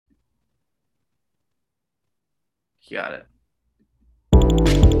Got it.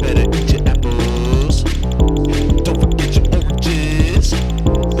 Better eat your apples. Don't forget your oranges.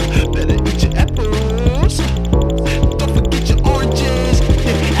 Better eat your apples. Don't forget your oranges.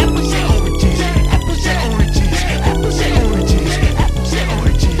 Apples and oranges. Apples and oranges. Apples and oranges. Apples and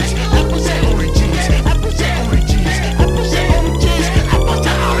oranges. Apples and oranges. Apples and oranges. Apples and oranges. Apples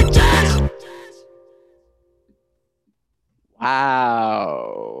and oranges.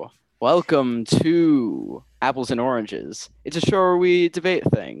 Wow. Welcome to Apples and Oranges. It's a show where we debate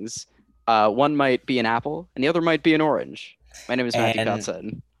things. One might be an apple, and the other might be an orange. My name is Matthew And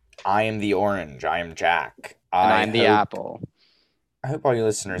Kotzen, I am the orange. I am Jack. and I'm the apple. I hope all you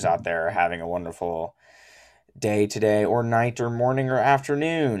listeners out there are having a wonderful day today, or night, or morning, or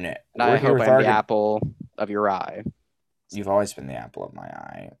afternoon. And I hope I'm the apple of your eye. You've always been the apple of my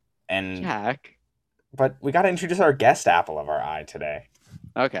eye. And Jack. But we got to introduce our guest apple of our eye today.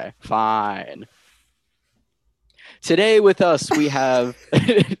 Okay, fine. Today with us we have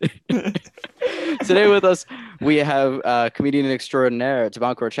comedian extraordinaire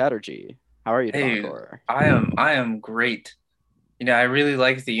Dipankar Chatterjee. How are you, Hey, Dipankar? I am great. I really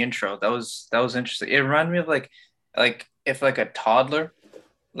liked the intro. That was interesting. It reminded me of like if like a toddler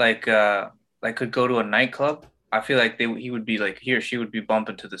like could go to a nightclub. I feel like he would be like he or she would be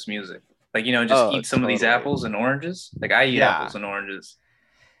bumping to this music. Like, just eat some of these totally. apples and oranges. Like I eat Yeah. apples and oranges.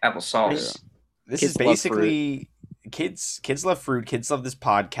 Apple sauce. This Kids is love basically kids love fruit, kids love this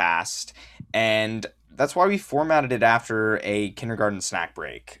podcast, and that's why we formatted it after a kindergarten snack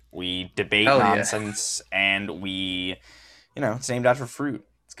break. We debate Hell yeah. nonsense, and it's named after fruit.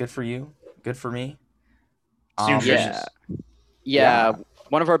 It's good for you, good for me. Seems Yeah. delicious. Yeah,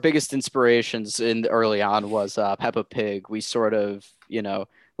 one of our biggest inspirations early on was Peppa Pig. We sort of,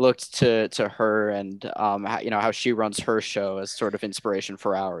 looked to her and how she runs her show as sort of inspiration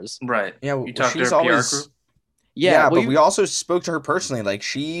for ours. Right. Yeah, You talked to she's her PR always crew? yeah, well, but we also spoke to her personally. Like,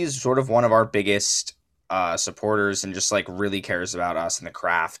 she's sort of one of our biggest supporters, and just like really cares about us and the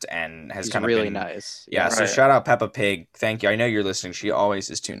craft, and has she's kind of really been nice. Yeah, so Right. shout out Peppa Pig. Thank you. I know you're listening. She always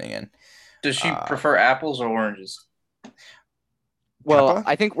is tuning in. Does she prefer apples or oranges? Well, Peppa?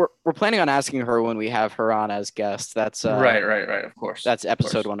 I think we're planning on asking her when we have her on as guest. That's Right. Of course. That's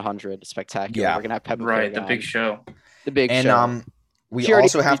episode course. 100. Spectacular. Yeah. We're gonna have Peppa Right. Pig The on. big show. The big And show. we She already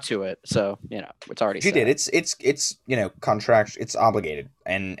also have agreed to it, so it's already. She set. did. It's contract. It's obligated,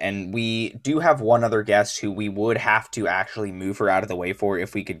 and we do have one other guest who we would have to actually move her out of the way for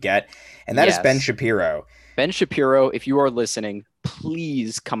if we could get, and that is Ben Yes. Shapiro. Ben Shapiro, if you are listening,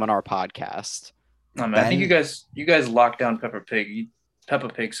 please come on our podcast. No, man, I think Ben- you guys locked down Peppa Pig. Peppa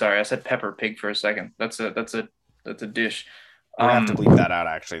Pig. Sorry, I said Pepper Pig for a second. That's a dish. We're gonna have to bleep that out.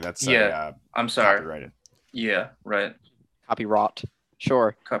 Actually, that's yeah, I'm sorry. copyrighted. Yeah. Right. Copyright.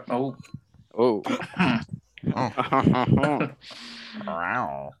 Sure. Oh. Oh.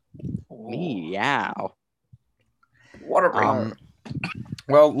 Wow. Meow. Water break.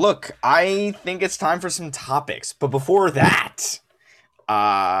 Well, look, I think it's time for some topics, but before that,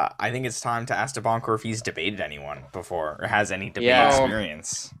 I think it's time to ask Dipankar if he's debated anyone before or has any debate Yeah.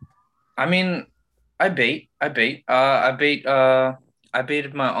 experience. I mean, I bait. I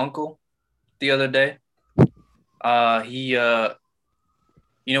baited my uncle the other day.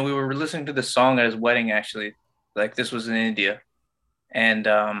 We were listening to the song at his wedding, actually. Like, this was in India. And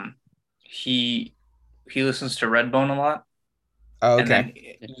he listens to Redbone a lot. Oh, And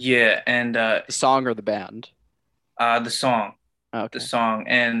okay. then, The song or the band? the song. Okay. The song,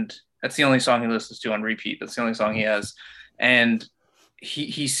 and that's the only song he listens to on repeat. That's the only song he has. And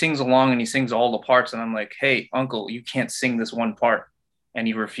he sings along, and he sings all the parts, and I'm like, hey, uncle, you can't sing this one part. And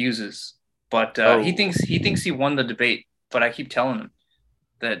he refuses. But he thinks he won the debate, but I keep telling him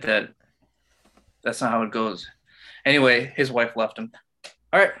that that's not how it goes. Anyway, his wife left him.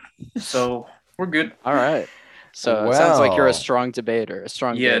 All right, so we're good. All right. So it sounds like you're a Well. strong debater. A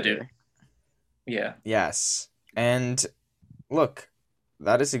strong Yeah, debater. dude. Yeah. Yes. And look,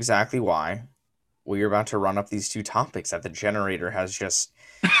 that is exactly why we are about to run up these two topics that the generator has just,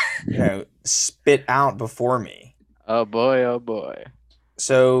 spit out before me. Oh boy, oh boy.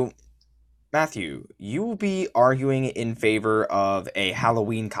 So, Matthew, you will be arguing in favor of a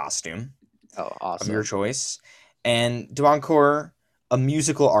Halloween costume Oh, of awesome. your choice, and Dipankar, a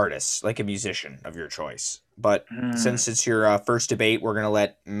musical artist, like a musician of your choice. But since it's your first debate, we're going to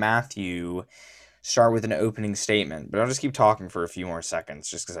let Matthew start with an opening statement. But I'll just keep talking for a few more seconds,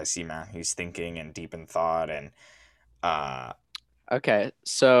 just because I see Matthew's thinking and deep in thought. And Okay,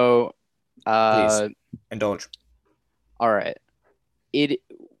 so please, indulge. all right.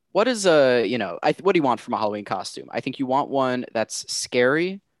 What is what do you want from a Halloween costume? I think you want one that's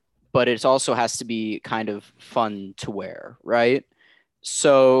scary, but it also has to be kind of fun to wear, right?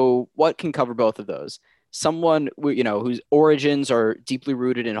 So what can cover both of those? Someone whose origins are deeply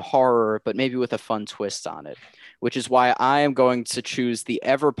rooted in horror, but maybe with a fun twist on it, which is why I am going to choose the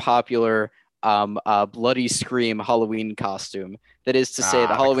ever popular Bloody Scream Halloween costume. That is to say, the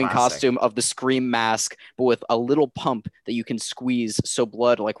The Halloween classic. costume of the Scream mask, but with a little pump that you can squeeze so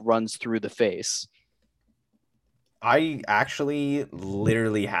blood like runs through the face. I actually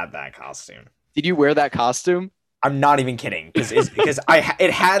literally had that costume. Did you wear that costume? I'm not even kidding because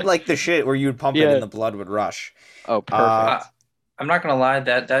it had like the shit where you would pump it Yeah. and the blood would rush. Oh, perfect. I'm not gonna lie,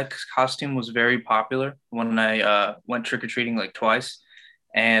 that costume was very popular when I went trick or treating like twice,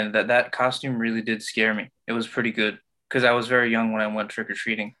 and that costume really did scare me. It was pretty good because I was very young when I went trick or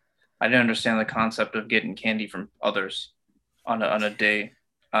treating. I didn't understand the concept of getting candy from others on a day.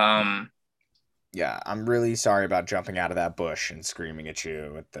 Yeah, I'm really sorry about jumping out of that bush and screaming at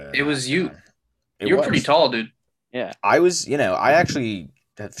you with the. It was you. It You're was. pretty tall, dude. Yeah. I was, I actually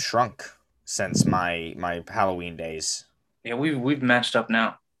have shrunk since my Halloween days. Yeah, we've matched up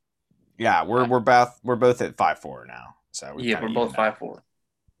now. Yeah, we're both at 5'4" now. So Yeah, we're both 5'4".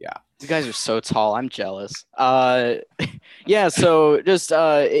 You guys are so tall. I'm jealous. Yeah. So just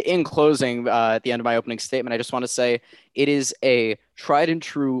in closing, at the end of my opening statement, I just want to say it is a tried and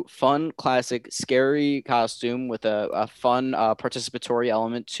true, fun, classic, scary costume with a fun participatory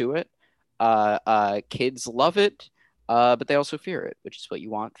element to it. Kids love it, but they also fear it, which is what you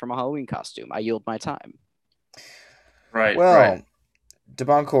want from a Halloween costume. I yield my time. Right. Well, right.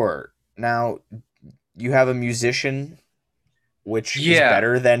 Deboncourt, now you have a musician, which is Yeah.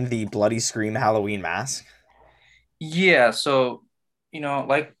 better than the Bloody Scream Halloween mask. Yeah. So,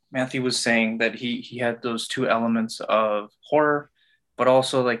 like Matthew was saying, that he had those two elements of horror, but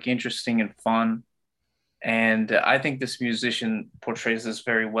also like interesting and fun. And I think this musician portrays this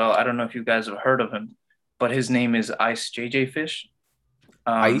very well. I don't know if you guys have heard of him, but his name is Ice JJ Fish.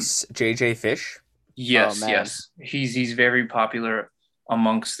 Ice JJ Fish. Yes, Oh, man. yes. He's very popular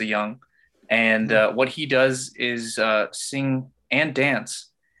amongst the young. And what he does is sing and dance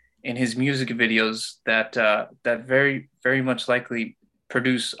in his music videos that very, very much likely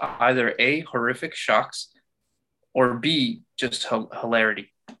produce either A, horrific shocks, or B, just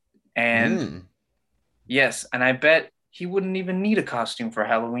hilarity. And yes, and I bet he wouldn't even need a costume for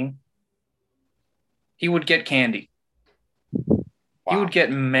Halloween. He would get candy. He would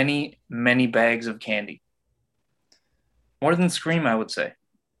get many, many bags of candy. More than Scream, I would say.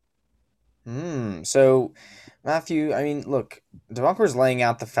 So, Matthew, I mean, look, Deboncourt's laying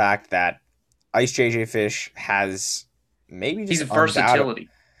out the fact that Ice JJ Fish has maybe just He's versatility.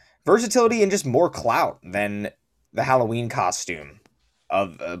 versatility and just more clout than the Halloween costume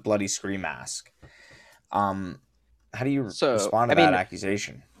of a Bloody Scream mask. How do you respond to that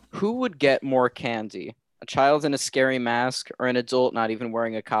accusation? Who would get more candy? A child in a scary mask or an adult not even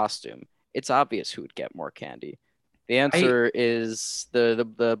wearing a costume? It's obvious who would get more candy. The answer is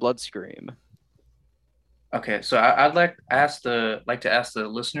the blood scream. Okay, so I'd like to ask the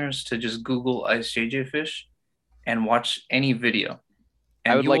listeners to just Google Ice JJ Fish and watch any video.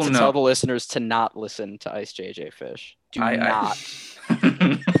 And I would like to tell the listeners to not listen to Ice JJ Fish. Do not.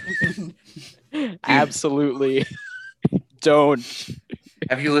 Absolutely don't.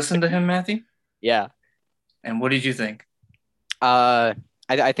 Have you listened to him, Matthew? Yeah. And what did you think?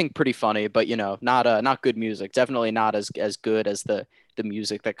 I think pretty funny, but not good music. Definitely not as good as the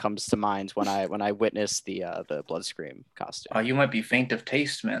music that comes to mind when I witness the blood scream costume. You might be faint of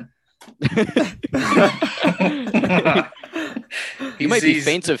taste, man. You might be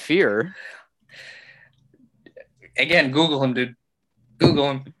faint of fear. Again, Google him, dude.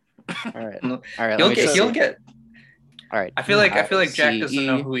 Google him. All right. He'll get. All right. I feel like Jack doesn't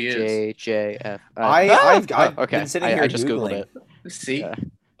know who he is. JJF. I've okay. been sitting here I just Googling. Googled it. See, Yeah.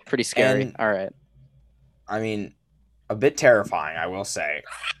 Pretty scary. And- All right. I mean, a bit terrifying, I will say,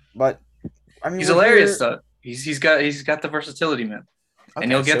 but I mean, he's we're hilarious here- though. He's got the versatility, man.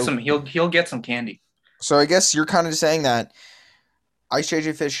 Okay, And so- he'll get some candy. So I guess you're kind of saying that Ice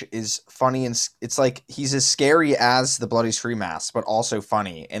JJ Fish is funny, and it's like he's as scary as the Bloody Scream mask, but also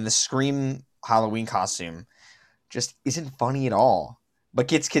funny. And the Scream Halloween costume just isn't funny at all, but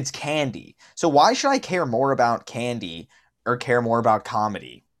gets kids candy. So why should I care more about candy or care more about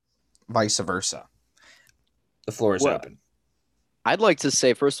comedy? Vice versa. The floor is open. I'd like to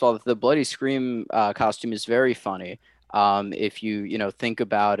say, first of all, that the Bloody Scream costume is very funny. If you think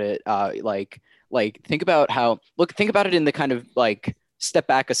about it, think about it in the kind of like step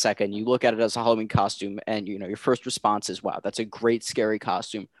back a second. You look at it as a Halloween costume, and your first response is, "Wow, that's a great scary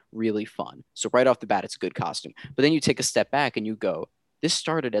costume, really fun." So right off the bat, it's a good costume. But then you take a step back and you go, this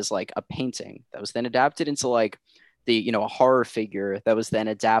started as like a painting that was then adapted into like a horror figure that was then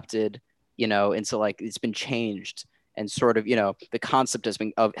adapted, into like it's been changed and sort of the concept has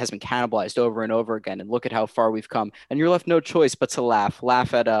been cannibalized over and over again, and look at how far we've come, and you're left no choice but to laugh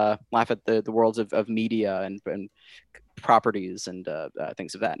at the worlds of media and properties and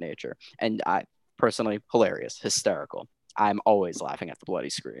things of that nature. And I personally, hilarious, hysterical. I'm always laughing at the bloody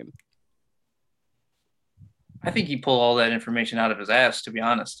scream. I think he pulled all that information out of his ass, to be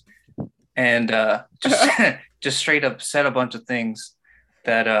honest, and just just straight up said a bunch of things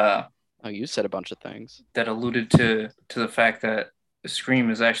that Oh, you said a bunch of things that alluded to the fact that the Scream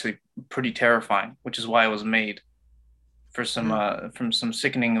is actually pretty terrifying, which is why it was made for some from some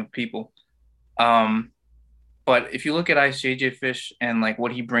sickening of people. But if you look at Ice JJ Fish and like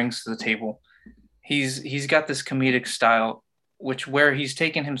what he brings to the table, he's got this comedic style, where he's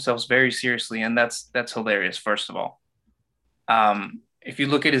taken himself very seriously, and that's hilarious. First of all, if you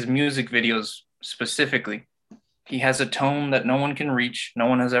look at his music videos specifically, he has a tone that no one can reach. No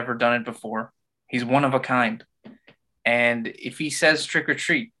one has ever done it before. He's one of a kind. And if he says trick or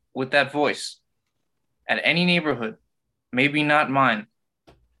treat with that voice at any neighborhood, maybe not mine,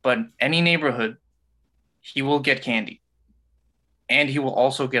 but any neighborhood, he will get candy. And he will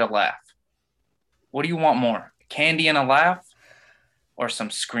also get a laugh. What do you want more? Candy and a laugh or some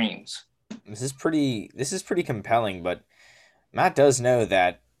screams? This is pretty compelling, but Matt does know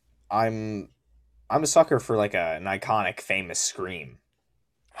that I'm a sucker for like an iconic, famous scream.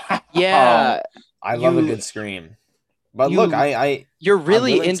 Yeah, I love a good scream. But look, you're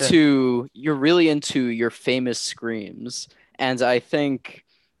really into your famous screams, and I think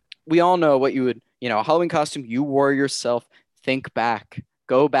we all know what you would, a Halloween costume you wore yourself. Think back,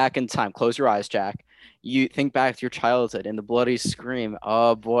 go back in time, close your eyes, Jack. You think back to your childhood and the bloody scream.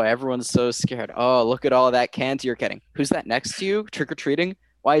 Oh boy, everyone's so scared. Oh, look at all that candy you're getting. Who's that next to you, trick or treating?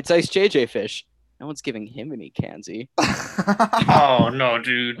 Why, it's Ice JJ Fish. No one's giving him any candy. Oh no,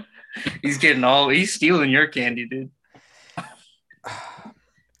 dude. He's stealing your candy, dude.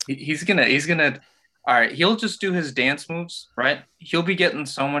 He's gonna all right, he'll just do his dance moves, right? He'll be getting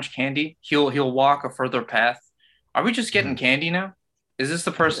so much candy. He'll walk a further path. Are we just getting candy now? Is this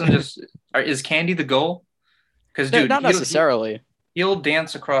the person is candy the goal? Because dude, not necessarily. He'll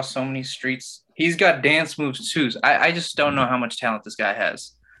dance across so many streets. He's got dance moves too. I just don't know how much talent this guy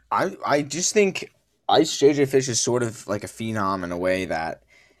has. I just think Ice JJ Fish is sort of like a phenom in a way that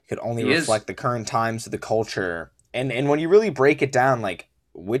could only reflect the current times of the culture. And when you really break it down, like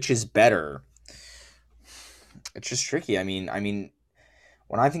which is better, it's just tricky. I mean,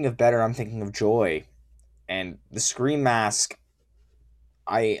 when I think of better, I'm thinking of joy, and the Scream mask.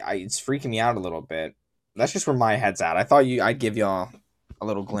 It's freaking me out a little bit. That's just where my head's at. I thought I'd give y'all a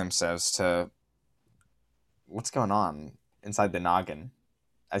little glimpse as to what's going on inside the noggin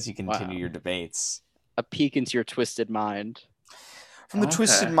as you continue your debates. A peek into your twisted mind. From the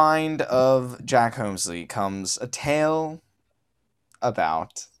twisted mind of Jack Holmesley comes a tale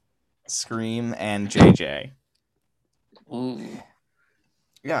about Scream and JJ. Ooh.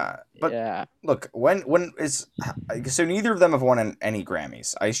 Yeah, but look, when is so neither of them have won any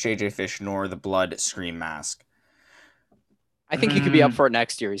Grammys, Ice JJ Fish nor the Blood Scream mask. I think he could be up for it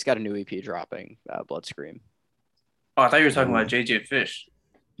next year. He's got a new EP dropping, Blood Scream. Oh, I thought you were talking about JJ Fish.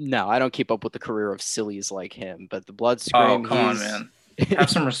 No, I don't keep up with the career of sillies like him, but the Blood Scream. Oh, come on, man.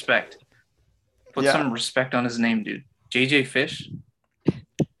 Have some respect. Put some respect on his name, dude. JJ Fish.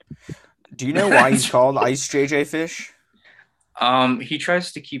 Do you know why he's called Ice JJ Fish? He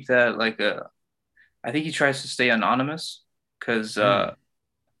tries to keep that I think he tries to stay anonymous because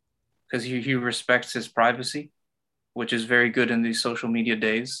he respects his privacy, which is very good in these social media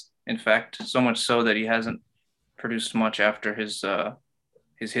days. In fact, so much so that he hasn't produced much after his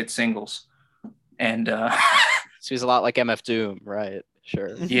hit singles, and so he's a lot like MF Doom, right?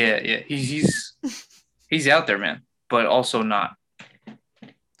 Sure. Yeah. He's out there, man, but also not.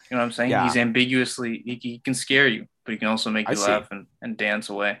 You know what I'm saying? Yeah. He's ambiguously he can scare you, but he can also make you laugh and dance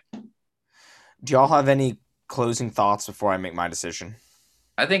away. Do y'all have any closing thoughts before I make my decision?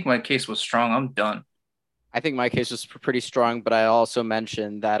 I think my case was strong. I'm done. I think my case was pretty strong, but I also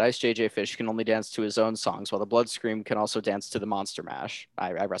mentioned that Ice JJ Fish can only dance to his own songs, while the Blood Scream can also dance to the Monster Mash.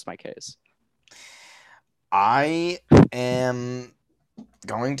 I rest my case. I am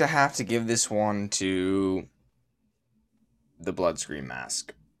going to have to give this one to the Blood Scream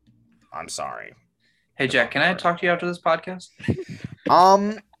mask. I'm sorry. Hey, Jack, can I talk to you after this podcast?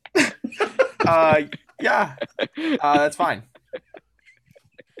 Yeah. That's fine.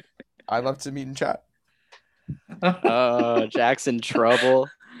 I'd love to meet and chat. Jack's in trouble.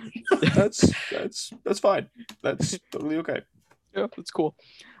 That's fine. That's totally okay. Yeah, that's cool.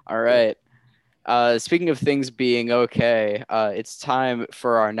 All right. Speaking of things being okay, it's time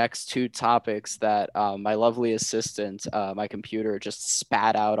for our next two topics that my lovely assistant, my computer, just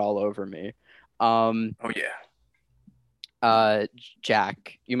spat out all over me. Um, Oh yeah. uh,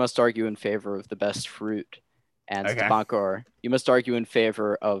 Jack, you must argue in favor of the best fruit, and Okay. Debankor, you must argue in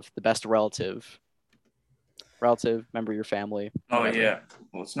favor of the best relative. Relative, member of your family. Oh Whatever. yeah.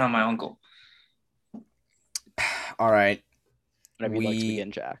 Well, it's not my uncle. All right. Whenever you'd like to We-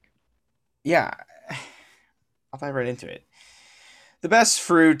 begin, Jack. Yeah. I'll dive right into it. The best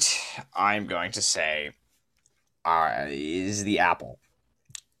fruit, I'm going to say, is the apple.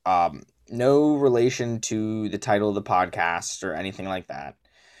 No relation to the title of the podcast or anything like that.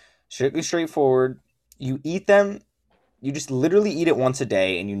 Strictly straightforward. You eat them, you just literally eat it once a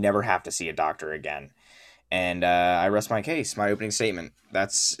day, and you never have to see a doctor again. And I rest my case, my opening statement.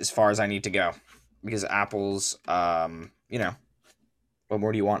 That's as far as I need to go. Because apples, what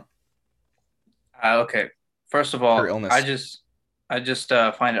more do you want? Okay. First of all, Or illness. I just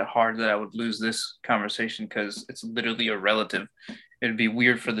find it hard that I would lose this conversation because it's literally a relative. It'd be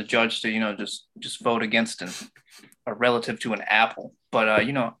weird for the judge to, just vote against a relative to an apple. But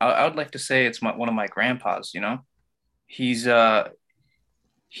I would like to say it's one of my grandpas. He's got,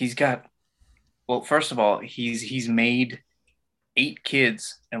 well, first of all, he's made 8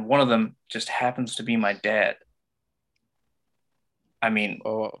 kids, and one of them just happens to be my dad. I mean,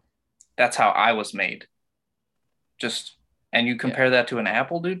 Oh, that's how I was made. And you compare that to an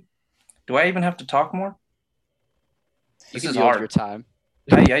apple, dude? Do I even have to talk more? you This can is yield hard. your time.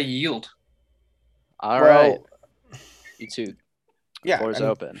 I yield. All right. You two, Yeah. floor's I mean,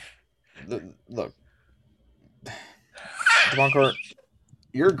 open. Look, Debankor,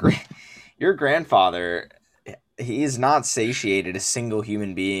 your grandfather, he is not satiated a single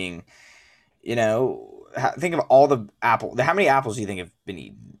human being. Think of all the how many apples do you think have been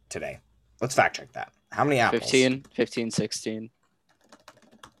eaten today? Let's fact check that. How many apples? 15, 16.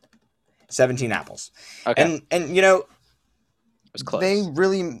 17 apples. Okay, And it was close. they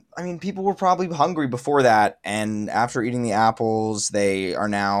really, I mean, people were probably hungry before that, and after eating the apples, they are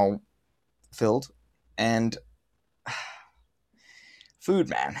now filled. And food,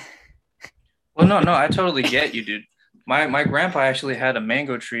 man. Well, no, I totally get you, dude. My grandpa actually had a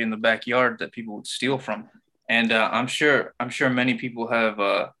mango tree in the backyard that people would steal from, and I'm sure many people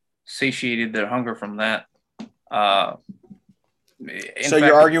have satiated their hunger from that. So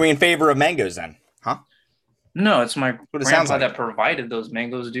you're arguing in favor of mangoes then, huh? No, it's my What it sounds grandpa like. that provided those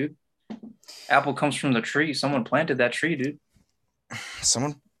mangoes, dude. Apple comes from the tree. Someone planted that tree, dude.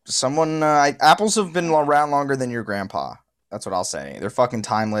 Apples have been around longer than your grandpa. That's what I'll say. They're fucking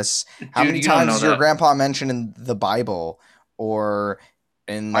timeless. How Dude, many you don't times know is your that. grandpa mentioned in the Bible or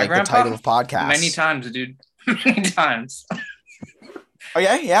in My like the grandpa? title of podcasts? Many times, dude. Many times. Oh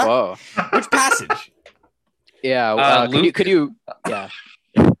yeah. Whoa. Which passage? Yeah. Luke? Could you? Yeah.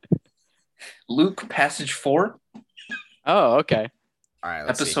 Luke, passage 4, Oh, okay. All right.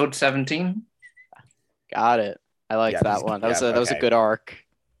 Let's see. episode 17. Got it. I like Yeah, that one. That was a okay. good arc.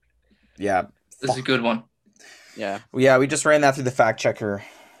 Yeah. This is a good one. Yeah. Well, yeah. We just ran that through the fact checker.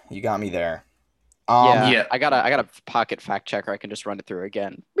 You got me there. Yeah. I got a pocket fact checker. I can just run it through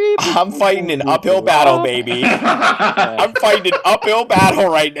again. I'm fighting an uphill battle, baby. I'm fighting an uphill battle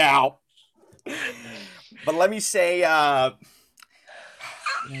right now. But let me say,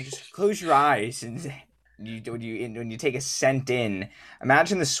 just close your eyes and when you take a scent in,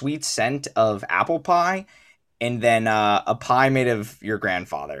 imagine the sweet scent of apple pie, and then a pie made of your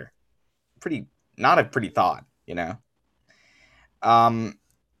grandfather. Not a pretty thought,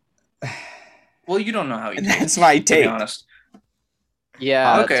 Well, you don't know how he And tastes, that's my to be take. honest.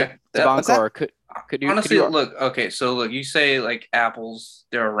 Yeah. Okay. Debankor, could you? Honestly, could you, look, okay, so look, you say like apples,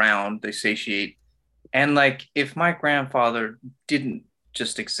 they're around, they satiate. And like if my grandfather didn't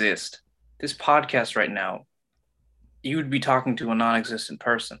just exist, this podcast right now, you would be talking to a non-existent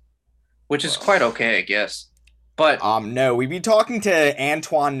person, which is quite okay, I guess. But No, we'd be talking to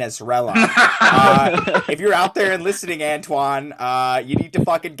Antoine Nesrella. If you're out there and listening, Antoine, you need to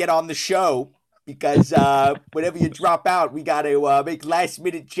fucking get on the show because whenever you drop out, we got to make last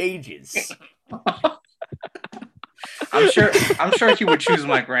minute changes. I'm sure he would choose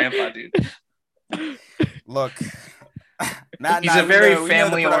my grandpa, dude. Look, Matt, He's a very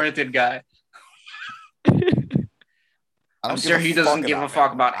family-oriented guy. I'm sure he doesn't give a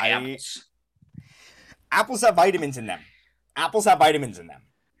fuck about apples. Apples have vitamins in them.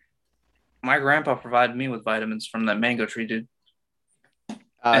 My grandpa provided me with vitamins from that mango tree, dude,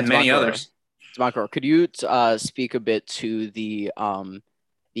 and many Debankor, others. Debankor, could you speak a bit to the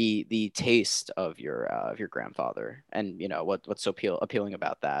the taste of your grandfather, and what's so appealing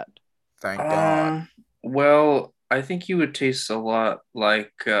about that. Thank God. Well, I think he would taste a lot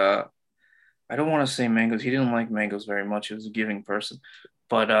like I don't want to say mangoes. He didn't like mangoes very much. He was a giving person,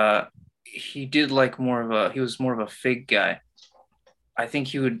 but he did like he was more of a fig guy. I think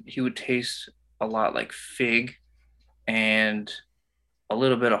he would taste a lot like fig and a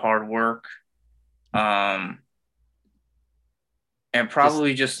little bit of hard work. Um, and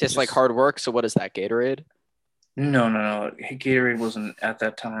probably Just like hard work. So what is that, Gatorade? No. Gatorade wasn't at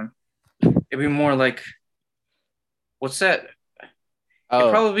that time. It'd be more like, what's that? It'd Oh,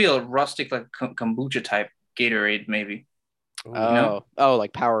 probably be a rustic, like kombucha type Gatorade, maybe. Ooh.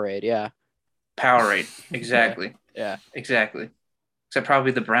 like Powerade, yeah. Powerade, exactly, Yeah. exactly. Except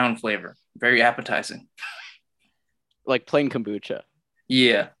probably the brown flavor, very appetizing. Like plain kombucha.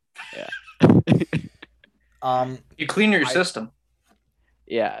 Yeah, Um, you clean your system.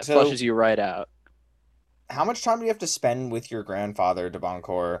 Yeah, it So- flushes you right out. how much time do you have to spend with your grandfather,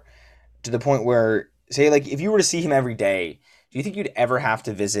 Debancourt, to the point where, say, like, if you were to see him every day, do you think you'd ever have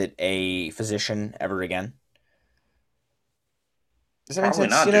to visit a physician ever again? Does that make Probably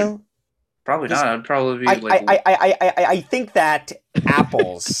sense? not, You dude. know, Probably Just- not. I'd probably be I, like, I think that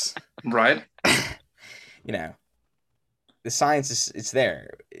apples, right? you know, the science is it's there.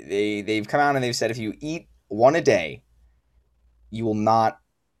 They've come out and they've said if you eat one a day, you will not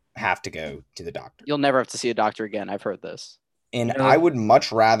have to go to the doctor. You'll never have to see a doctor again. I've heard this. And You know, I would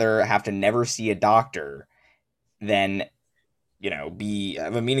much rather have to never see a doctor than,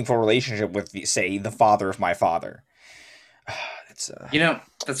 have a meaningful relationship with, say, the father of my father. It's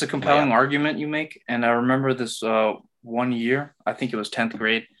That's a compelling argument you make. And I remember this one year, I think it was 10th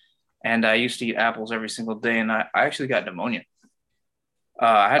grade, and I used to eat apples every single day, and I actually got pneumonia.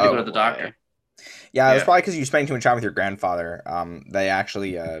 I had to go to the doctor. yeah, it was Yeah. probably because you spent too much time with your grandfather. They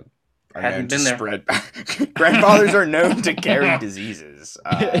actually are known Hadn't to been there. spread. Grandfathers are known to carry diseases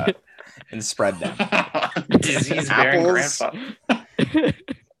and spread them. Disease-bearing Apples. grandfather.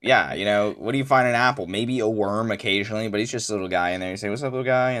 Yeah, what do you find in an apple? Maybe a worm occasionally, but he's just a little guy in there. You say, "What's up, little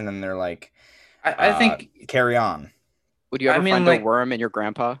guy?" And then they're like, I think, carry on. Would you ever I mean, find like- a worm in your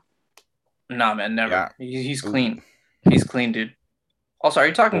grandpa? nah, man, never. Yeah. He's Ooh. clean. He's clean, dude. Also, are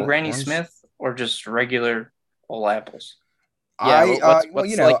you talking Well, Granny worms- Smith or just regular old apples? Yeah. What's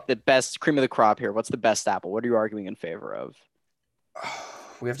well, like the best cream of the crop here? What's the best apple? What are you arguing in favor of?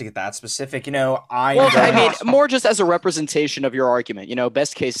 we have to get that specific. I'm Well, going- I mean, more just as a representation of your argument.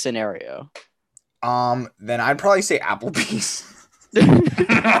 Best case scenario. then I'd probably say Applebee's.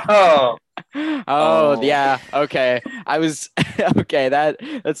 Oh, Oh, yeah. Okay. I was okay. That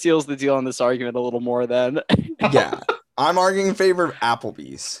seals the deal on this argument a little more then. Yeah, I'm arguing in favor of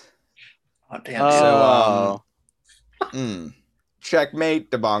Applebee's. oh damn. dude. So, checkmate,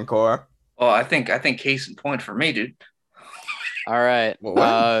 Debancourt. Oh, I think case in point for me, dude. All right.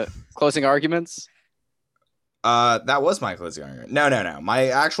 What? Closing arguments. That was my closing argument. No. My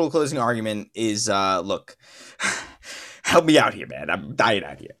actual closing argument is, look, help me out here, man. I'm dying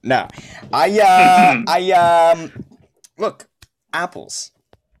out here. No, look, apples,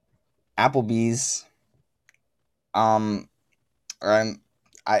 Applebee's,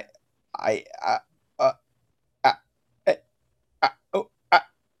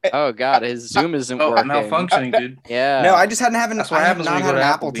 Oh God, his Zoom isn't Oh, working. malfunctioning, dude. Yeah. no, I just hadn't having. That's what I have happens not when you had go an to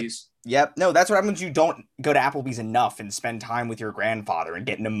apple. Applebee's. Yep. No, that's what happens when you don't go to Applebee's enough and spend time with your grandfather and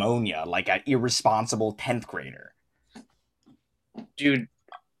get pneumonia like an irresponsible 10th grader. Dude,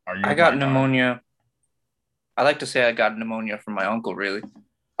 Are you I got my God? pneumonia. I like to say I got pneumonia from my uncle, really.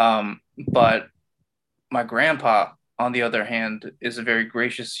 But my grandpa, on the other hand, is a very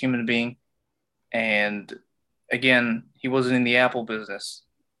gracious human being. And again, he wasn't in the apple business.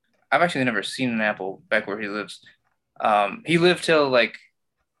 I've actually never seen an apple back where he lives. He lived till like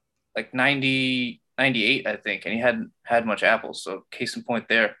 90, 98, I think, and he hadn't had much apples. So case in point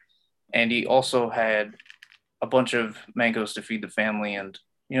there. And he also had a bunch of mangoes to feed the family. And,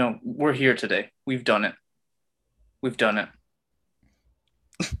 we're here today. We've done it. We've done it.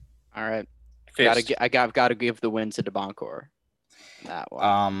 All right. Fist. I've got to give the win to Debancourt. That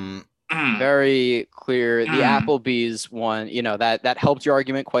one. Mm. Very clear. The Mm. Applebee's one, that helped your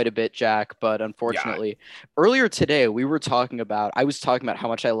argument quite a bit, Jack. But unfortunately, earlier today I was talking about how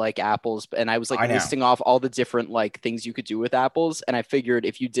much I like apples, and I was I know. listing off all the different things you could do with apples, and I figured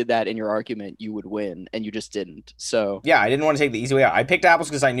if you did that in your argument, you would win, and you just didn't. So Yeah, I didn't want to take the easy way out. I picked apples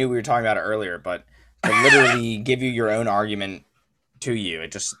because I knew we were talking about it earlier, but to literally give you your own argument to you,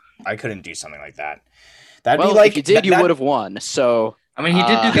 I couldn't do something like that. That'd well, be like if you did, you that- would have won. So I mean, he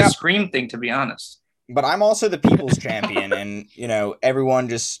did do the Yeah. scream thing, to be honest. but I'm also the people's champion, and everyone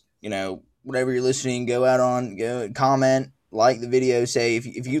just whatever you're listening, go comment, like the video, say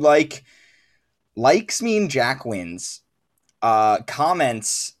if you like. Likes mean Jack wins.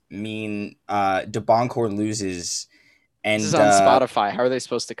 Comments mean Debonkor loses. And This is on Spotify. How are they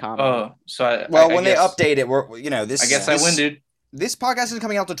supposed to comment? Oh, so when they guess, update it, we're this. I guess this, I win, dude. This podcast is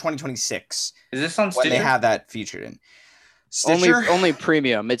coming out to 2026. Is this on when Stitcher? they have that featured in Stitcher? Only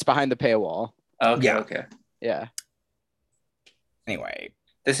premium. It's behind the paywall. Okay, Yeah. okay. Yeah. Anyway,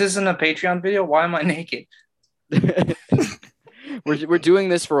 This isn't a Patreon video. Why am I naked? we're doing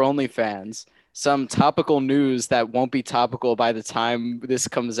this for OnlyFans. Some topical news that won't be topical by the time this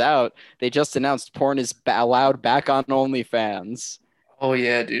comes out. They just announced porn is allowed back on OnlyFans. Oh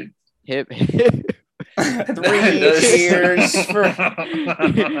yeah, dude. Hip. 3 years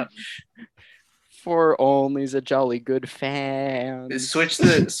for only's a jolly good fan. Switch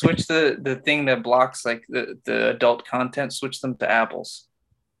the thing that blocks like the adult content. Switch them to apples.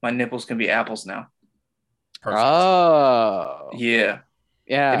 My nipples can be apples now. Perfect. Oh. Yeah.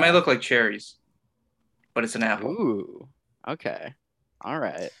 Yeah. They might look like cherries, but it's an apple. Ooh. Okay. All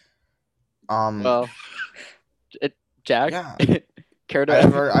right. Well, Jack. Yeah. Care to?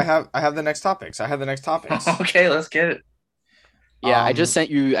 I have the next topics. Okay, let's get it. Yeah, I sent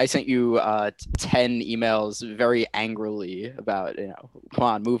you 10 emails very angrily about, come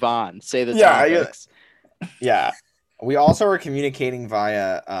on, move on, say the topics. Yeah. We also are communicating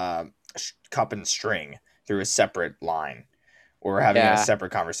via cup and string through a separate line. Or we're having a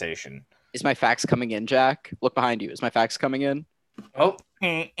separate conversation. Is my fax coming in, Jack? Look behind you. Is my fax coming in? Oh.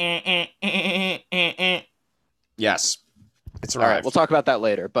 Yes. It's all right. We'll talk about that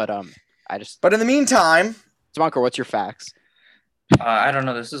later, but But in the meantime, Debonkor, what's your fax? I don't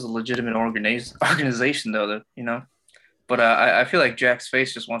know. This is a legitimate organization, though. But I feel like Jack's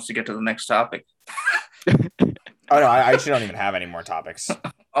face just wants to get to the next topic. Oh no, I actually don't even have any more topics.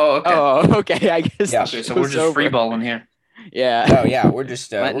 Oh, okay. Oh, okay. I guess. Yeah. Okay, so we're just freeballing here. Yeah. Oh yeah, we're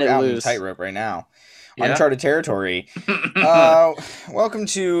just we're out on the tightrope right now. Yeah. Uncharted territory. Welcome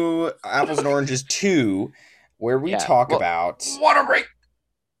to Apples and Oranges 2, where we talk about water break.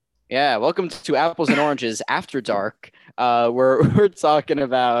 Yeah, welcome to Apples and Oranges After Dark. We're talking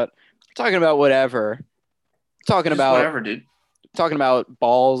about whatever. Talking about whatever, dude. Talking about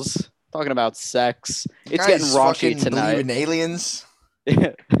balls. Talking about sex. It's getting raunchy tonight. Believe in aliens?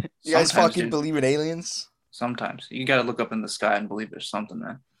 You guys fucking believe in aliens? Sometimes you gotta look up in the sky and believe there's something,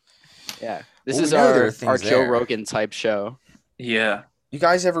 man. Yeah, this is our Joe Rogan type show. Yeah. You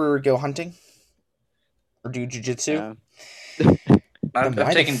guys ever go hunting or do jujitsu? Yeah. Why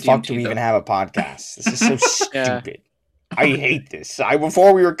the fuck do we even have a podcast? This is so stupid. I hate this.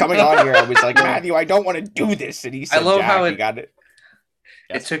 Before we were coming on here, I was like, Matthew, I don't want to do this, and he said, I love how you got it.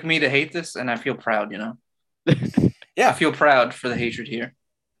 Yes. It took me to hate this, and I feel proud. Yeah, I feel proud for the hatred here.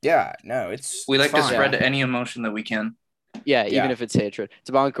 Yeah, no, we like to spread any emotion that we can. Yeah, even if it's hatred.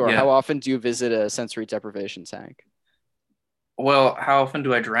 Debonkor, how often do you visit a sensory deprivation tank? Well, how often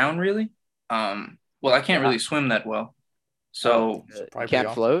do I drown? Really? Well, I can't really swim that well, so you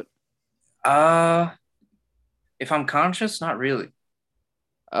can't float. If I'm conscious, not really.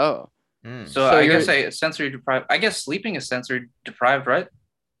 Oh. So I guess sensory deprived. I guess sleeping is sensory deprived, right?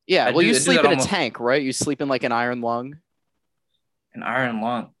 Yeah. You sleep in a tank, right? You sleep in like an iron lung. An iron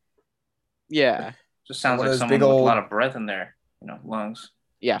lung. Yeah. Just sounds like someone with a lot of breath in their, lungs.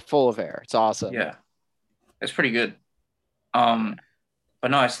 Yeah, full of air. It's awesome. Yeah. It's pretty good. But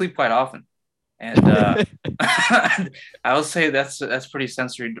no, I sleep quite often. And I would say that's pretty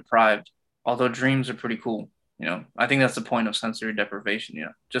sensory deprived. Although dreams are pretty cool. I think that's the point of sensory deprivation,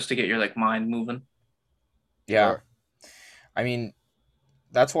 just to get your mind moving. Yeah. Sure. I mean,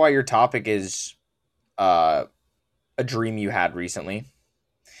 that's why your topic is a dream you had recently.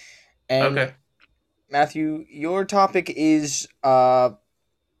 And okay. Matthew, your topic is your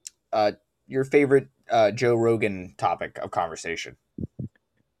favorite Joe Rogan topic of conversation.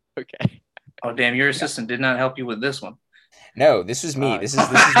 Okay. Oh damn, your assistant did not help you with this one. No, this is me. This is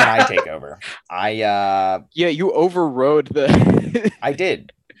when I take over. You overrode the I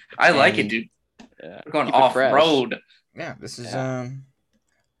did. I like it, dude. Yeah. We're going off road. Yeah, this is Damn,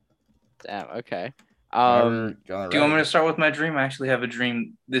 okay. Do you want me to start with my dream? I actually have a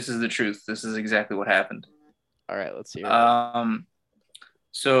dream. This is the truth. This is exactly what happened. All right, let's see.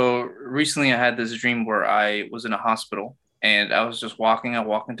 So recently I had this dream where I was in a hospital and I was just walking. I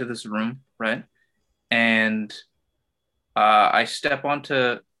walk into this room, right? And I step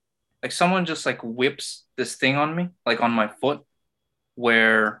onto, someone just whips this thing on me, on my foot,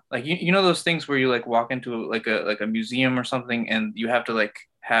 where you know those things where you walk into a museum or something and you have to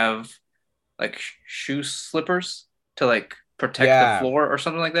have like shoe slippers to like protect the Yeah. floor or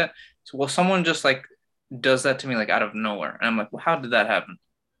something like that. So well, someone just like does that to me like out of nowhere, and I'm like, well, how did that happen?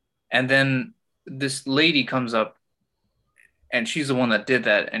 And then this lady comes up, and she's the one that did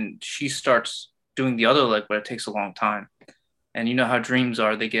that, and she starts doing the other leg, but it takes a long time. And you know how dreams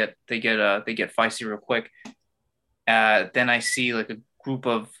are; they get feisty real quick. Then I see like a group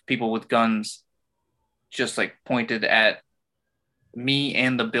of people with guns just like pointed at me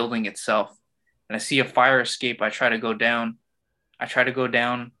and the building itself. And I see a fire escape. I try to go down.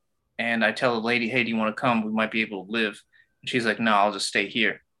 And I tell the lady, hey, do you want to come? We might be able to live. And she's like, no, I'll just stay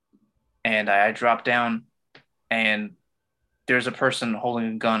here. And I drop down, and there's a person holding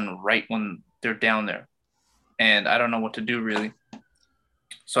a gun right when they're down there. And I don't know what to do really.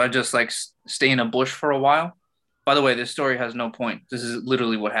 So I just like stay in a bush for a while. By the way, this story has no point. This is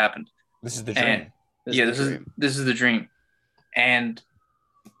literally what happened. This is the And dream. this is the dream. And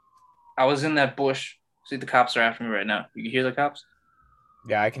I was in that bush. See, the cops are after me right now. You can hear the cops?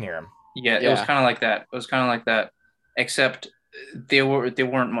 Yeah, I can hear him. Yeah, it was kind of like that. It was kind of like that, except they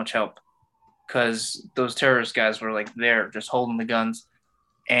weren't much help because those terrorist guys were like there, just holding the guns.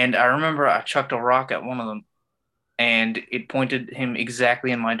 And I remember I chucked a rock at one of them, and it pointed him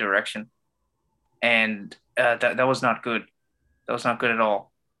exactly in my direction. And that was not good. That was not good at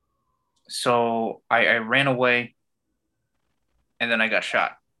all. So I ran away, and then I got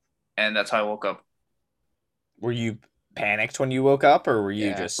shot, and that's how I woke up. Were you panicked when you woke up, or were you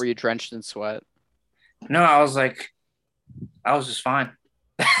Yeah. just? Were you drenched in sweat? No, I was just fine.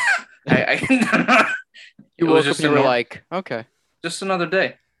 I You it woke was up just and you a were nor- like, okay, just another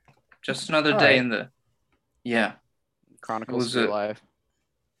day, just another All day right. in the yeah chronicles was of your a- life.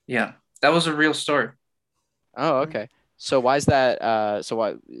 yeah that was a real story. Oh, okay. So why is that? So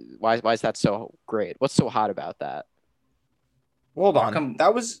why is that so great? What's so hot about that? Hold How on. come-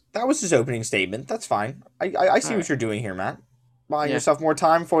 That was his opening statement. That's fine. I see All what right. you're doing here, Matt. Buying Yeah. yourself more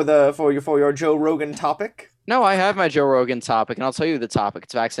time for your Joe Rogan topic. No, I have my Joe Rogan topic, and I'll tell you the topic.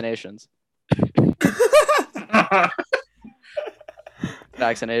 It's vaccinations.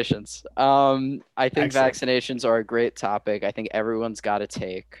 Vaccinations. I think Excellent. vaccinations are a great topic. I think everyone's got to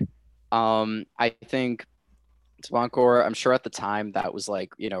take. I think Swancor, I'm sure at the time that was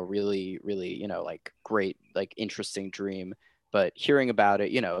like, really, really, like great, like interesting dream. But hearing about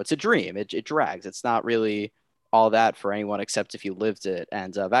it, it's a dream. It drags. It's not really all that for anyone except if you lived it.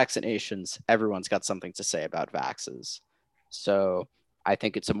 And vaccinations, everyone's got something to say about vaxes. So I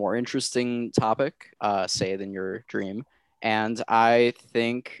think it's a more interesting topic, say, than your dream. And I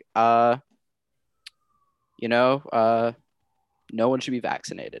think, no one should be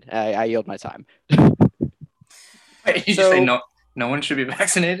vaccinated. I yield my time. Wait, you So- say no one should be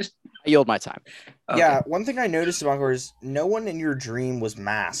vaccinated? I yield my time. Okay. Yeah, one thing I noticed about Encore is no one in your dream was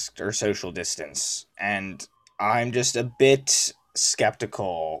masked or social distance, and I'm just a bit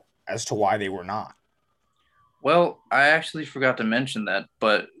skeptical as to why they were not. Well, I actually forgot to mention that,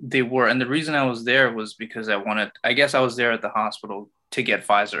 but they were, and the reason I was there was because I guess I was there at the hospital to get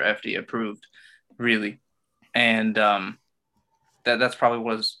Pfizer FDA approved, really. And that's probably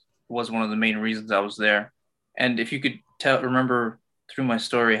was one of the main reasons I was there. And if you could remember through my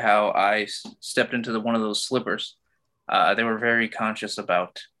story how I stepped into one of those slippers, they were very conscious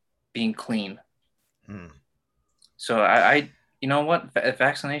about being clean. Hmm. So I you know what,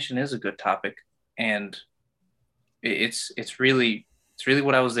 vaccination is a good topic, and it's really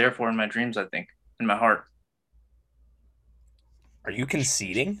what I was there for in my dreams. I think in my heart. Are you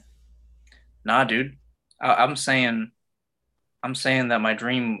conceding? Nah, dude, I'm saying that my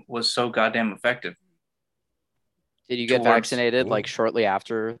dream was so goddamn effective. Did you get Towards- vaccinated like shortly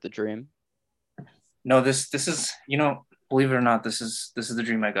after the dream? No, this is believe it or not, this is the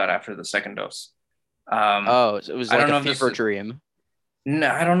dream I got after the second dose. Oh, so it was I like don't know a if this fever is- dream.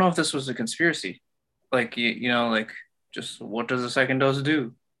 No, I don't know if this was a conspiracy. Like like just what does the second dose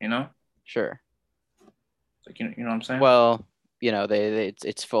do? Sure. Like you know what I'm saying? Well,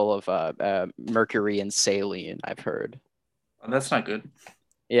 it's full of mercury and saline, I've heard. That's not good.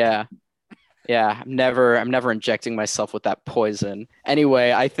 Yeah. Yeah, I'm never injecting myself with that poison.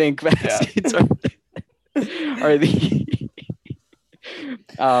 Anyway, I think vaccines are the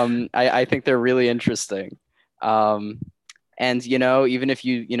I think they're really interesting. And even if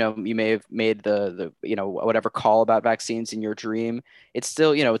you may have made the whatever call about vaccines in your dream, it's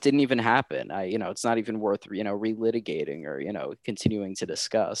still, it didn't even happen. It's not even worth relitigating or continuing to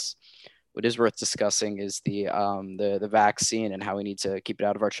discuss. What is worth discussing is the vaccine and how we need to keep it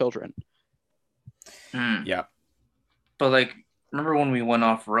out of our children. Yeah. But like, remember when we went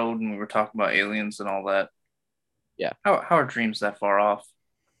off road and we were talking about aliens and all that? Yeah. How are dreams that far off?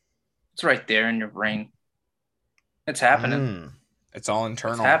 It's right there in your brain. It's happening. It's all It's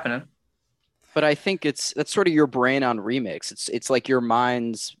internal. happening. But I think that's sort of your brain on remix. It's like your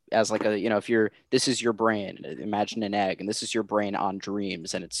mind's as like a, if this is your brain, imagine an egg, and this is your brain on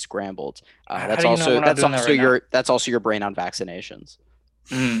dreams, and it's scrambled. How do you know we're not doing that right now? That's also your brain on vaccinations.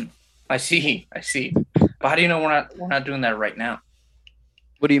 I see. But how do you know we're not doing that right now?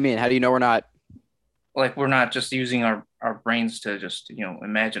 What do you mean? How do you know we're not? Like, we're not just using our brains to just,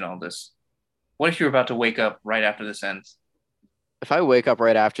 imagine all this. What if you're about to wake up right after this ends? If I wake up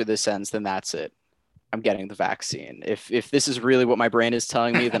right after this ends, then that's it. I'm getting the vaccine. If this is really what my brain is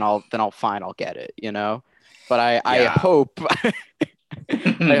telling me, then I'll get it, But I hope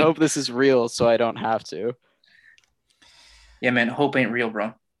I hope this is real so I don't have to. Yeah, man, hope ain't real,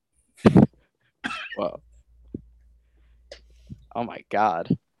 bro. Whoa. Oh my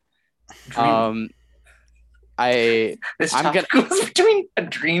God. Dream. This topic goes between a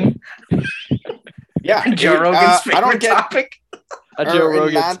dream. Yeah, and Joe Rogan's favorite topic. A Joe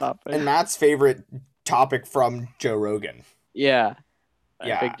Rogan topic. And Matt's favorite topic from Joe Rogan. Yeah.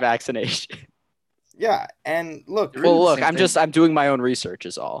 Big vaccination. Yeah, and look. Well, look, I'm doing my own research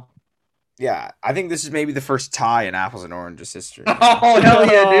is all. Yeah, I think this is maybe the first tie in Apples and Oranges history. Oh, hell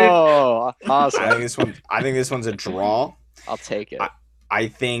yeah, dude. Oh, awesome. I think this one's a draw. I'll take it. I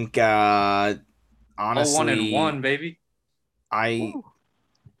think honestly 1-1, baby.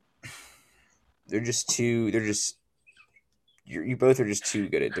 You both are just too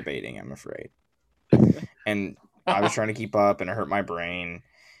good at debating, I'm afraid. And I was trying to keep up and it hurt my brain.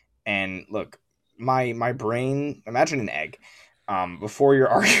 And look, my brain, imagine an egg. Before you're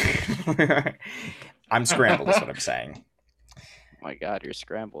arguing, I'm scrambled, is what I'm saying. Oh my God, you're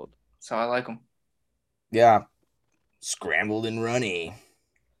scrambled. That's how I like them. Yeah. Scrambled and runny.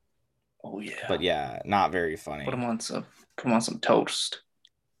 Oh yeah. But yeah, not very funny. Put them on some toast.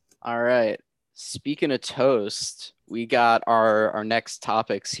 All right. Speaking of toast, we got our next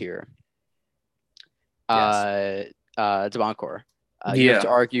topics here. Yes. Debancor. You have to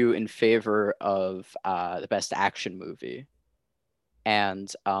argue in favor of the best action movie.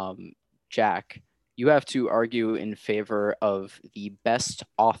 And Jack, you have to argue in favor of the best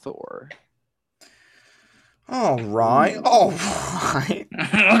author. All right. Okay.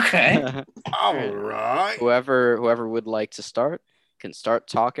 All right. Whoever would like to start can start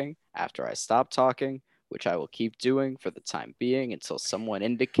talking after I stop talking, which I will keep doing for the time being until someone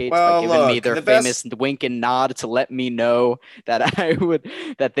indicates by giving me their famous wink and nod to let me know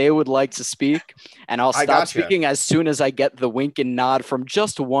that they would like to speak, and I'll stop speaking as soon as I get the wink and nod from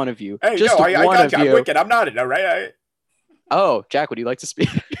just one of you. Hey, just I got you. I'm winking. I'm nodding. All right. Oh, Jack, would you like to speak?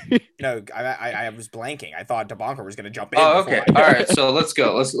 No, I was blanking. I thought Debancor was going to jump in. Oh, okay. All right. So let's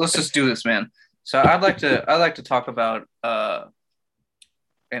go. Let's just do this, man. So I'd like to talk about an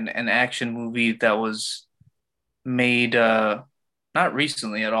action movie that was made not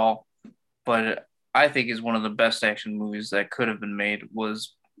recently at all, but I think is one of the best action movies that could have been made.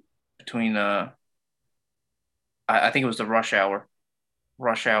 Was between I think it was the Rush Hour.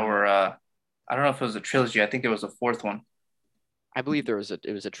 I don't know if it was a trilogy. I think there was a fourth one. I believe it was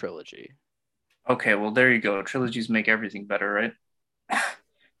a trilogy. Okay, well there you go. Trilogies make everything better, right?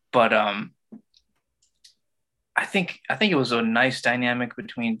 But I think it was a nice dynamic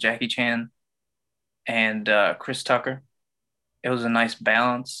between Jackie Chan and Chris Tucker. It was a nice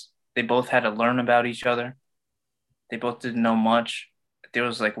balance. They both had to learn about each other. They both didn't know much. There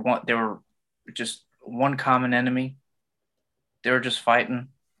were just one common enemy. They were just fighting.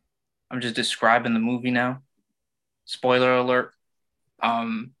 I'm just describing the movie now. Spoiler alert.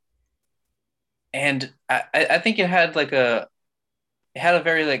 And I think it had a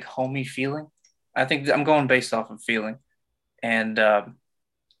very like homey feeling. I think I'm going based off of feeling, and I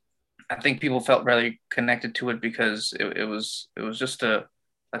think people felt really connected to it because it was just a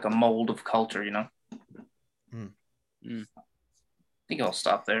mold of culture, you know. I think I'll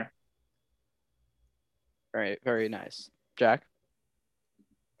stop there. Very, very nice, Jack.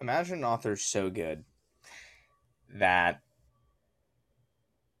 Imagine an author so good that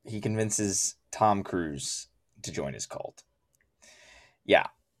he convinces Tom Cruise to join his cult. Yeah.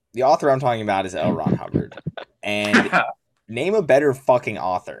 The author I'm talking about is L. Ron Hubbard. And name a better fucking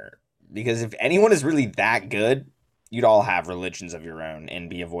author. Because if anyone is really that good, you'd all have religions of your own and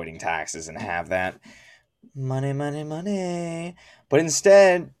be avoiding taxes and have that money, money, money. But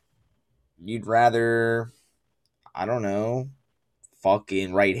instead, you'd rather, I don't know,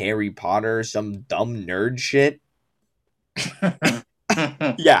 fucking write Harry Potter, some dumb nerd shit.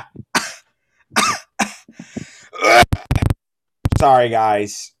 Yeah. Sorry,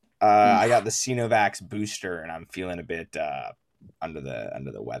 guys. I got the Sinovac booster, and I'm feeling a bit under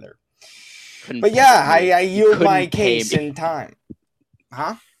the weather. Couldn't But yeah, pay me. I You yield my couldn't pay case me. in time.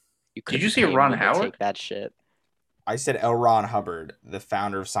 Huh? You Did you couldn't say pay Ron me to Howard? take that shit. I said L. Ron Hubbard, the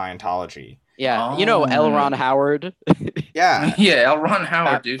founder of Scientology. Yeah, you know L. Ron Howard Yeah. Yeah, L. Ron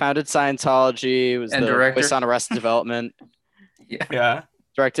Howard, dude. founded Scientology, was And the director. voice on Arrested Development, Yeah. Yeah.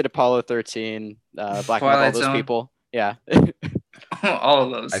 directed Apollo 13, blackmailed all Twilight those Zone. people. Yeah, All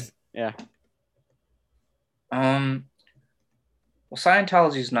of those. yeah. Well,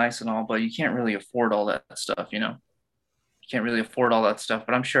 Scientology is nice and all, but you can't really afford all that stuff, you know? You can't really afford all that stuff,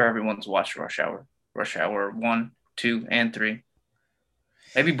 but I'm sure everyone's watched Rush Hour 1, 2, and 3.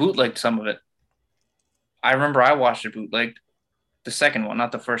 Maybe bootlegged some of it. I remember I watched it bootlegged. The second one,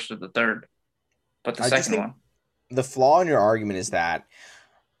 not the first or the third, but the I just second think one. the flaw in your argument is that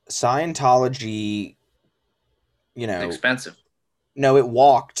Scientology, you It's know, expensive. no, it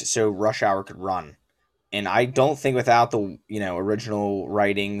walked so Rush Hour could run. And I don't think without the, original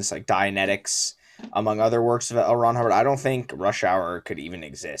writings like Dianetics, among other works of L. Ron Hubbard, I don't think Rush Hour could even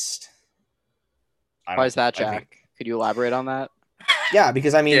exist. Why is that, I Jack? think- Could you elaborate on that? Yeah,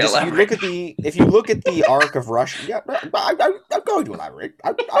 because I mean, Yeah, just elaborate. if you look at the arc of Rush, yeah, I'm going to elaborate.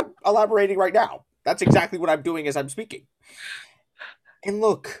 I'm elaborating right now. That's exactly what I'm doing as I'm speaking. And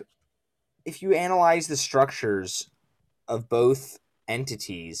look, if you analyze the structures of both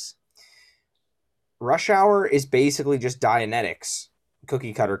entities, Rush Hour is basically just Dianetics,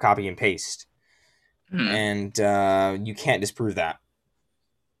 cookie cutter, copy and paste, and you can't disprove that.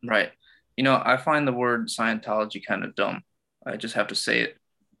 Right. You know, I find the word Scientology kind of dumb. I just have to say it.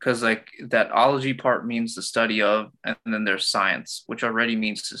 Because, like, that ology part means the study of, and then there's science, which already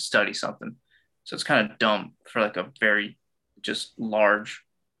means to study something. So it's kind of dumb for, like, a very just large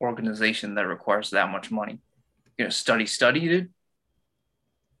organization that requires that much money. You're going to study, dude?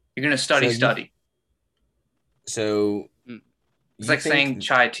 You're going to study. So It's like saying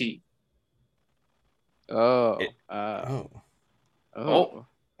chai tea. Oh. Oh.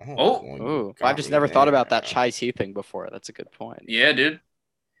 I've just never thought about that chai tea thing before. That's a good point. Yeah, dude.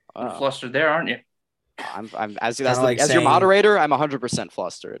 You're Wow. flustered there, aren't you? I'm as kinda like your saying- moderator, I'm 100%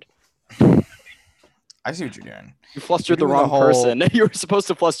 flustered. I see what you're doing. You flustered the You're doing wrong the whole- person. You were supposed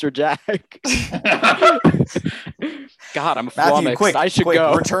to fluster Jack. God, I'm Matthew, flummoxed. quick, I should quick,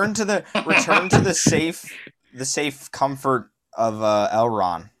 go. return to the safe comfort of L.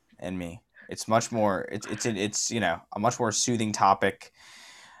 Ron and me. It's much more. It's a much more soothing topic.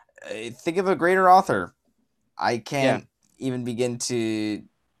 Think of a greater author. I can't even begin to.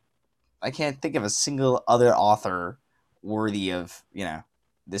 I can't think of a single other author worthy of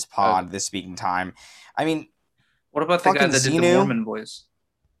this pod, this speaking time. I mean, what about the guy fucking that did the Xenu? Mormon voice?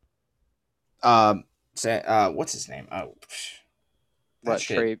 What's his name? Oh, What,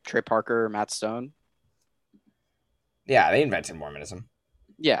 Trey Parker or Matt Stone? Yeah, they invented Mormonism.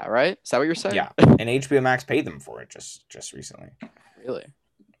 Yeah, right? Is that what you're saying? Yeah, and HBO Max paid them for it just recently. Really?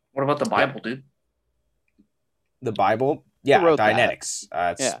 What about the Bible, dude? The Bible? Yeah, wrote that? Dianetics.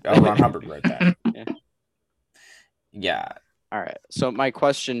 L. Ron Hubbard wrote that. Yeah. All right. So my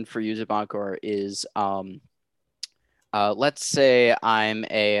question for you, Zabankor, is let's say I'm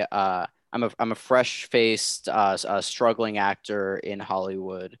a fresh-faced struggling actor in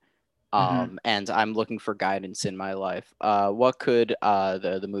Hollywood, and I'm looking for guidance in my life. What could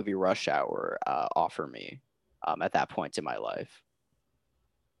the movie Rush Hour offer me at that point in my life?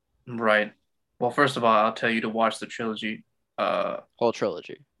 Right. Well, first of all, I'll tell you to watch the trilogy. Whole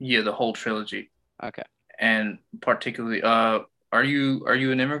trilogy. Yeah, the whole trilogy. Okay. And particularly, are you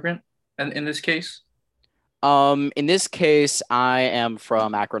an immigrant in this case? In this case, I am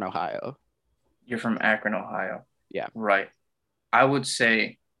from Akron, Ohio. You're from Akron, Ohio. Yeah. Right. I would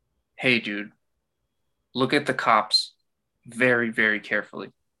say, hey, dude, look at the cops very, very carefully,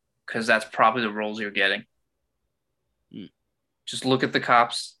 because that's probably the roles you're getting. Just look at the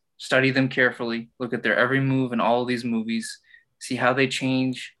cops, study them carefully, look at their every move in all of these movies, see how they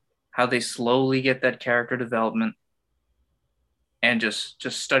change, how they slowly get that character development, and just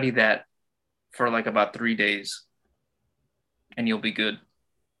study that for like about 3 days, and you'll be good.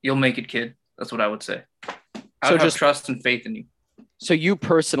 You'll make it, kid. That's what I would say. I would have trust and faith in you. So you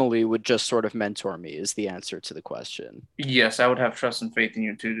personally would just sort of mentor me is the answer to the question. Yes, I would have trust and faith in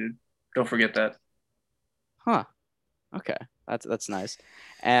you too, dude. Don't forget that. Huh. Okay. That's nice.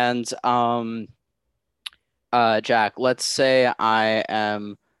 And Jack, let's say I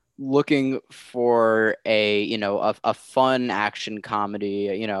am looking for a fun action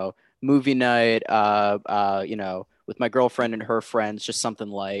comedy, movie night, with my girlfriend and her friends, just something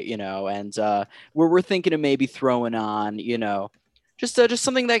light, and we're thinking of maybe throwing on, just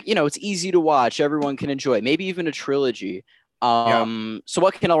something that, it's easy to watch, everyone can enjoy, maybe even a trilogy. So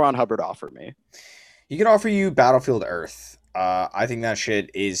what can L. Ron Hubbard offer me? He can offer you Battlefield Earth. I think that shit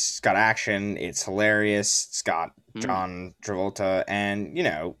is got action. It's hilarious. It's got John Travolta, and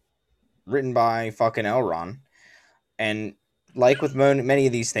written by fucking Elron. And like with many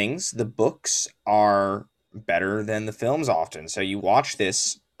of these things, the books are better than the films often. So you watch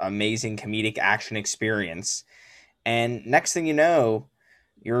this amazing comedic action experience, and next thing you know,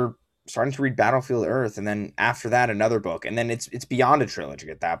 you're starting to read Battlefield Earth, and then after that, another book, and then it's beyond a trilogy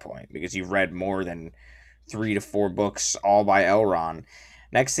at that point because you've read more than 3 to 4 books all by Elron.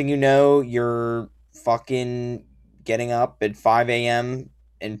 Next thing you know, you're fucking getting up at 5 a.m.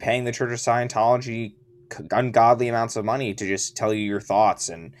 and paying the Church of Scientology ungodly amounts of money to just tell you your thoughts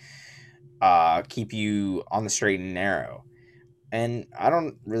and keep you on the straight and narrow. And I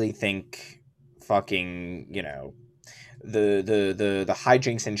don't really think fucking, the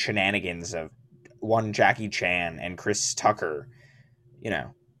hijinks and shenanigans of one Jackie Chan and Chris Tucker,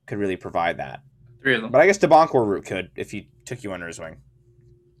 could really provide that. 3 of them. But I guess Debancourt Root could if he took you under his wing.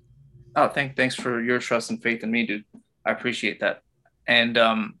 Oh, thanks for your trust and faith in me, dude. I appreciate that. And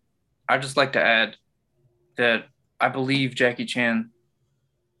I'd just like to add that I believe Jackie Chan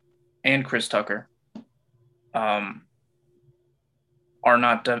and Chris Tucker are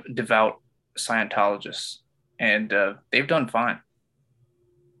not devout Scientologists, and they've done fine.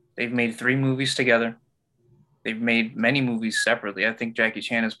 They've made 3 movies together. They've made many movies separately. I think Jackie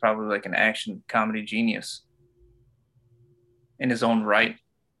Chan is probably like an action comedy genius in his own right.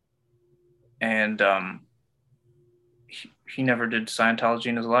 And he never did Scientology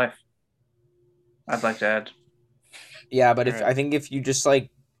in his life. I'd like to add. Yeah, but I think if you just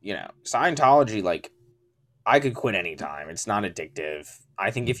Scientology, I could quit anytime. It's not addictive.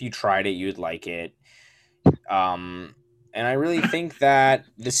 I think if you tried it, you'd like it. And I really think that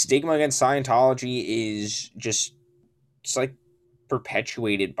the stigma against Scientology is just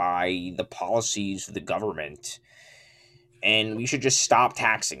perpetuated by the policies of the government, and we should just stop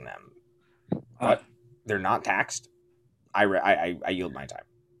taxing them. But they're not taxed. I yield my time.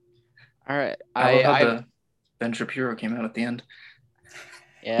 All right. I love how the Ben Shapiro came out at the end.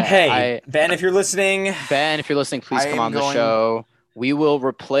 Yeah. Hey, Ben, if you're listening, please come on the show. We will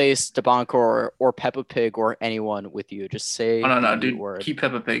replace Debancourt or Peppa Pig or anyone with you. Just say no, dude. word. Keep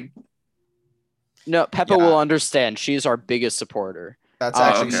Peppa Pig. No, Peppa will understand. She's our biggest supporter. That's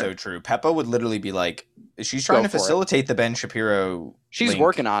actually so true. Peppa would literally be like, she's trying to facilitate the Ben Shapiro. She's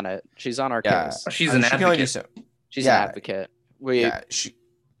working on it. She's on our case. She's an advocate. She's an advocate.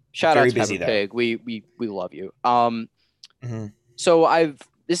 Shout out to Peppa Pig. We love you. So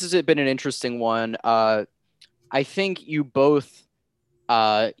this has been an interesting one. I think you both,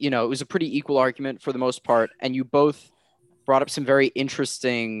 it was a pretty equal argument for the most part, and you both brought up some very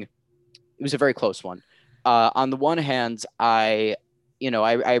interesting. It was a very close one. On the one hand, I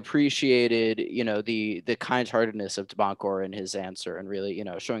appreciated, the kind-heartedness of Debancourt in his answer and really,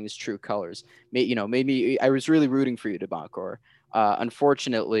 showing his true colors. I was really rooting for you, Debancourt.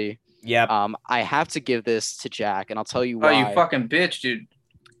 Unfortunately, I have to give this to Jack, and I'll tell you why. Oh, you fucking bitch, dude.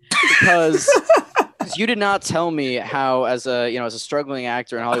 Because you did not tell me how, as a struggling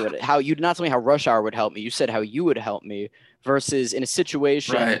actor in Hollywood, how you did not tell me how Rush Hour would help me. You said how you would help me versus in a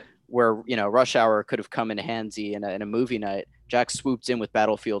situation where, Rush Hour could have come in handy in a movie night. Jack swooped in with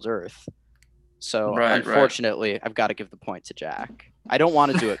Battlefield Earth. So unfortunately, I've got to give the point to Jack. I don't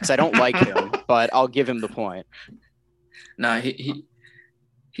want to do it because I don't like him, but I'll give him the point. No, he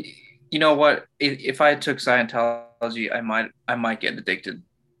you know what? If I took Scientology, I might get addicted.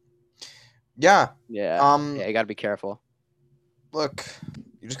 Yeah. Yeah. You got to be careful. Look,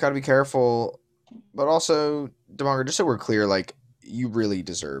 you just got to be careful. But also, Debancourt, just so we're clear, you really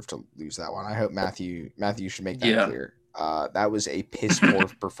deserve to lose that one. I hope Matthew should make that clear. That was a piss poor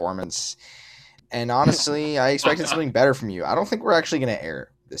performance. And honestly, I expected something better from you. I don't think we're actually going to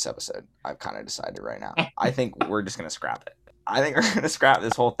air this episode. I've kind of decided right now. I think we're just going to scrap it. I think we're going to scrap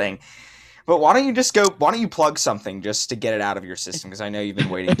this whole thing. But why don't you plug something just to get it out of your system? Because I know you've been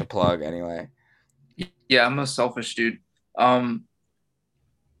waiting to plug anyway. Yeah, I'm a selfish dude.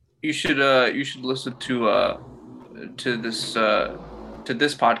 You should listen to this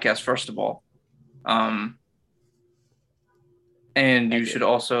podcast first of all. And you should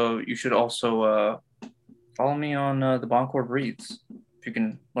also follow me on Debancourt Breathes, if you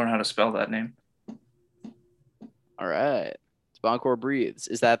can learn how to spell that name. All right. Debancourt Breathes.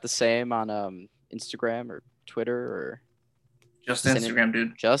 Is that the same on Instagram or Twitter or just Instagram,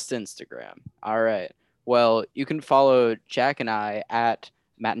 dude? Just Instagram. All right. Well, you can follow Jack and I at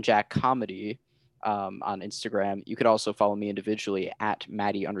Matt and Jack Comedy on Instagram. You could also follow me individually at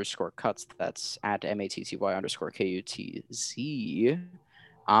Matty_Cuts. That's at MATTY_KUTZ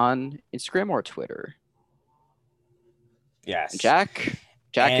on Instagram or Twitter. Yes. Jack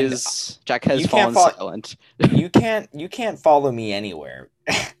And has you fallen can't silent. you can't follow me anywhere,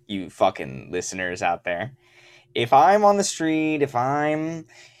 you fucking listeners out there. If I'm on the street, if I'm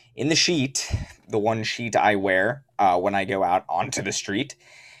in the sheet, the one sheet I wear when I go out onto the street,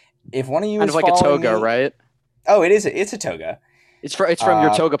 if one of you Kind is of like a following toga, me, right? oh, it's a toga. It's from your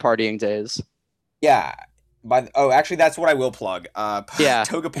Uh, toga partying days. Yeah. Actually, that's what I will plug. Yeah.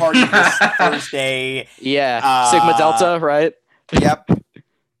 Toga party this Thursday. Yeah, Sigma Delta, right? Yep.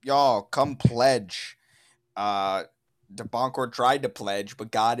 Y'all, come pledge. DeBoncor tried to pledge,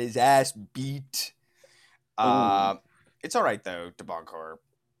 but got his ass beat. It's all right though, DeBoncor.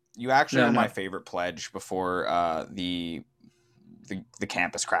 You actually were my favorite pledge before the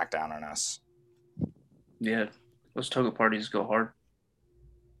campus crackdown on us. Yeah, those toga parties go hard.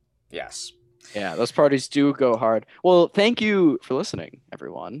 Yes. Yeah, those parties do go hard. Well, thank you for listening,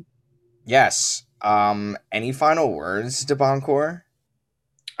 everyone. Yes. Any final words, DeBoncor?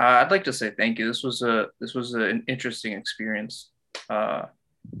 I'd like to say thank you. This was an interesting experience. I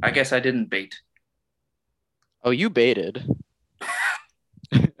guess I didn't bait. Oh, you baited.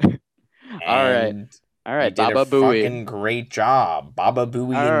 All right, You did Baba a Booey. fucking great job. Baba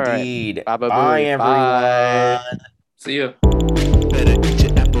Booey All right. indeed. Baba Bye, Booey. everyone. Bye. See ya. Better eat